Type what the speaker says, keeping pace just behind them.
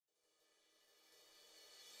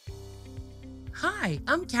Hi,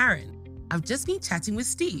 I'm Karen. I've just been chatting with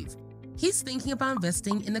Steve. He's thinking about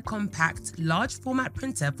investing in a compact, large format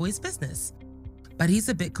printer for his business. But he's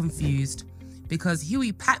a bit confused because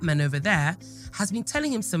Huey Patman over there has been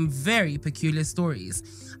telling him some very peculiar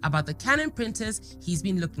stories about the Canon printers he's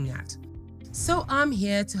been looking at. So I'm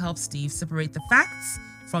here to help Steve separate the facts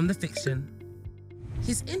from the fiction.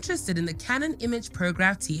 He's interested in the Canon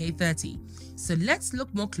imagePROGRAF TA-Serie, so let's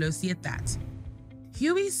look more closely at that.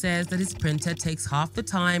 Huey says that his printer takes half the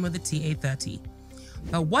time of the TA-Serie,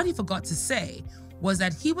 but what he forgot to say was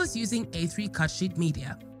that he was using A3 cutsheet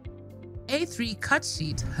media. A3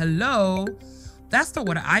 cutsheet, hello? That's not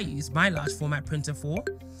what I use my large format printer for.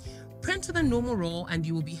 Print with a normal roll and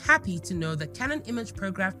you will be happy to know that Canon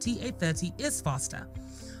imagePROGRAF TA-Serie is faster.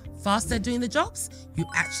 Faster at doing the jobs you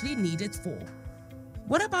actually need it for.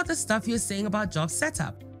 What about the stuff you're saying about job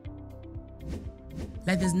setup?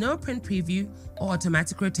 Like there's no print preview or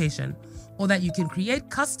automatic rotation, or that you can create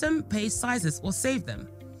custom page sizes or save them.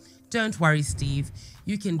 Don't worry, Steve,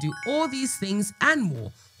 you can do all these things and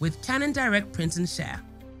more with Canon Direct Print and Share.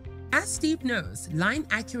 As Steve knows, line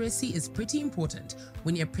accuracy is pretty important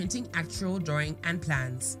when you're printing actual drawing and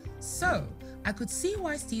plans. So, I could see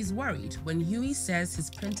why Steve's worried when Huey says his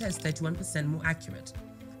printer is 31% more accurate.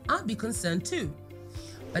 I'd be concerned too.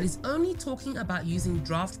 But he's only talking about using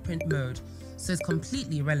draft print mode, so it's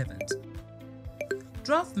completely irrelevant.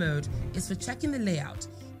 Draft mode is for checking the layout.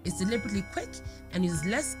 It's deliberately quick and uses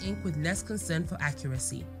less ink with less concern for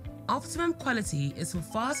accuracy. Optimum quality is for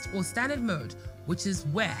fast or standard mode, which is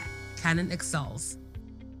where Canon excels.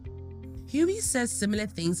 Huey says similar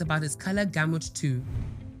things about his color gamut too.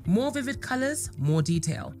 More vivid colors, more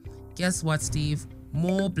detail. Guess what, Steve?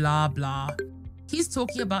 More blah blah. He's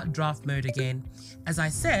talking about draft mode again. As I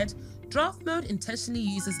said, draft mode intentionally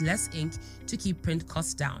uses less ink to keep print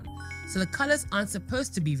costs down, so the colors aren't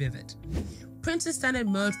supposed to be vivid. Print in standard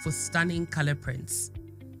mode for stunning color prints.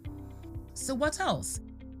 So what else?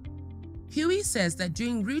 Huey says that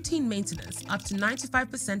during routine maintenance, up to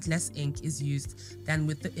 95% less ink is used than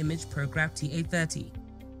with the imagePROGRAF TA-Serie.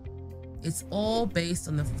 It's all based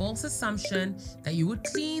on the false assumption that you would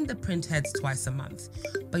clean the print heads twice a month,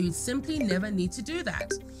 but you'd simply never need to do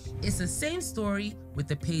that. It's the same story with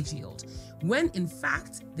the page yield, when in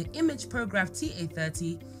fact the imagePROGRAF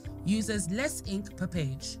TA-Serie uses less ink per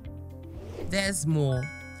page. There's more,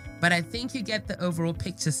 but I think you get the overall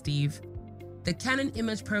picture, Steve. The Canon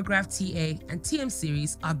imagePROGRAF TA and TM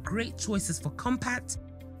series are great choices for compact,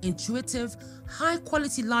 intuitive,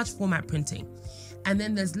 high-quality large format printing. And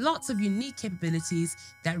then there's lots of unique capabilities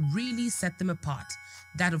that really set them apart,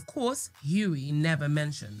 that of course Huey never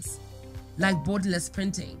mentions. Like borderless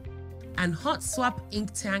printing and hot swap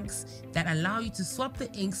ink tanks that allow you to swap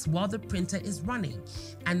the inks while the printer is running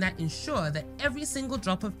and that ensure that every single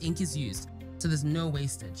drop of ink is used, so there's no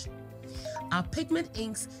wastage. Our pigment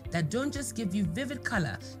inks that don't just give you vivid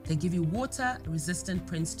color, they give you water-resistant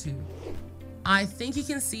prints too. I think you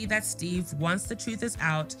can see that Steve, once the truth is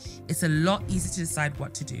out, it's a lot easier to decide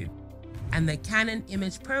what to do. And the Canon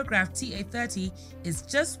imagePROGRAF TA-Serie is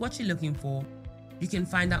just what you're looking for. You can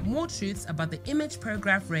find out more truths about the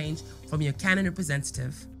imagePROGRAF range from your Canon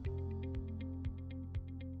representative.